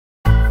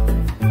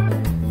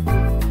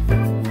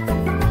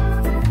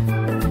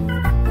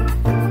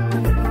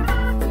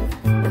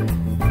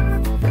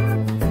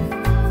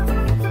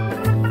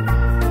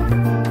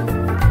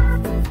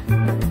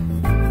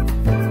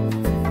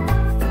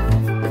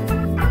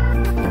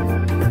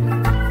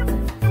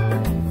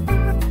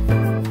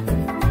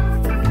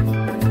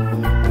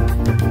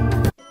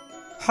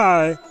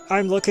Hi,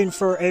 I'm looking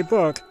for a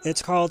book.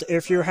 It's called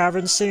If You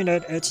Haven't Seen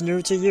It, It's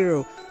New to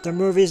You. The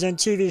movies and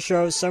TV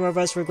shows some of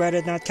us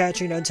regretted not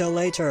catching until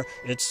later.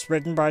 It's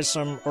written by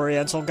some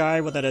Oriental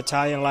guy with an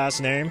Italian last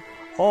name.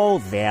 Oh,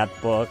 that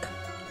book.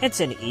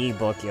 It's an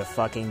e-book, you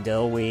fucking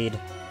dillweed.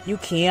 You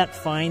can't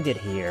find it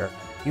here.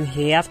 You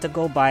have to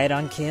go buy it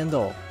on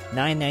Kindle.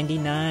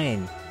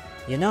 $9.99.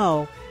 You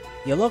know,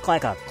 you look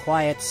like a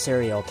quiet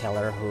serial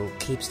killer who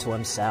keeps to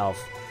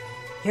himself.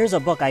 Here's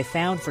a book I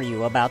found for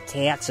you about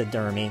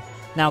taxidermy.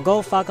 Now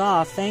go fuck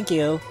off, thank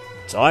you.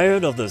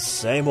 Tired of the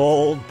same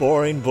old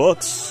boring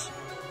books?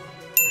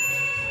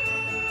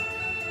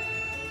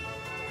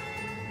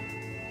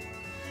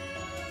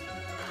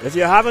 If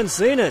you haven't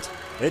seen it,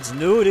 It's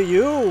New to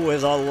You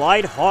is a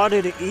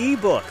light-hearted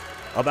e-book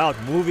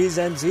about movies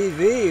and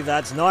TV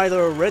that's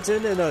neither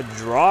written in a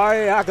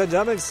dry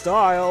academic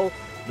style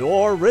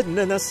nor written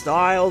in a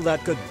style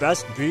that could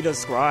best be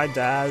described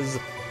as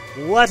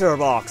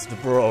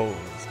letterboxed bros.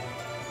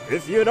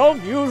 If you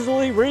don't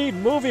usually read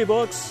movie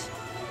books,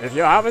 if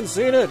you haven't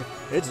seen it,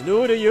 It's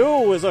New to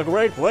You is a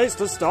great place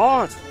to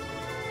start.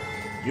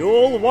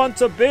 You'll want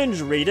to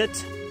binge read it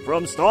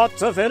from start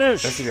to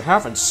finish. If you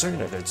haven't seen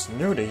it, It's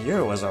New to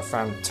You is a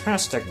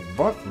fantastic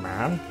book,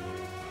 man.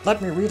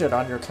 Let me read it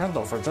on your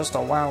Kindle for just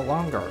a while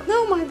longer.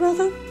 No, my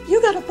brother,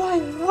 you gotta buy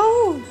your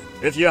own.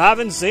 If you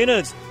haven't seen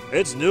it,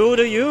 It's New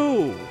to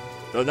You,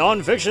 the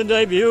non-fiction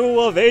debut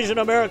of Asian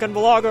American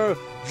blogger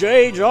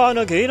J. John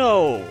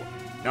Aquino.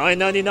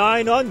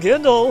 $9.99 on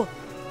Kindle.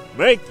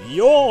 Make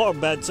your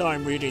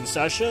bedtime reading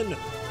session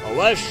a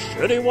less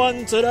shitty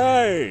one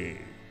today.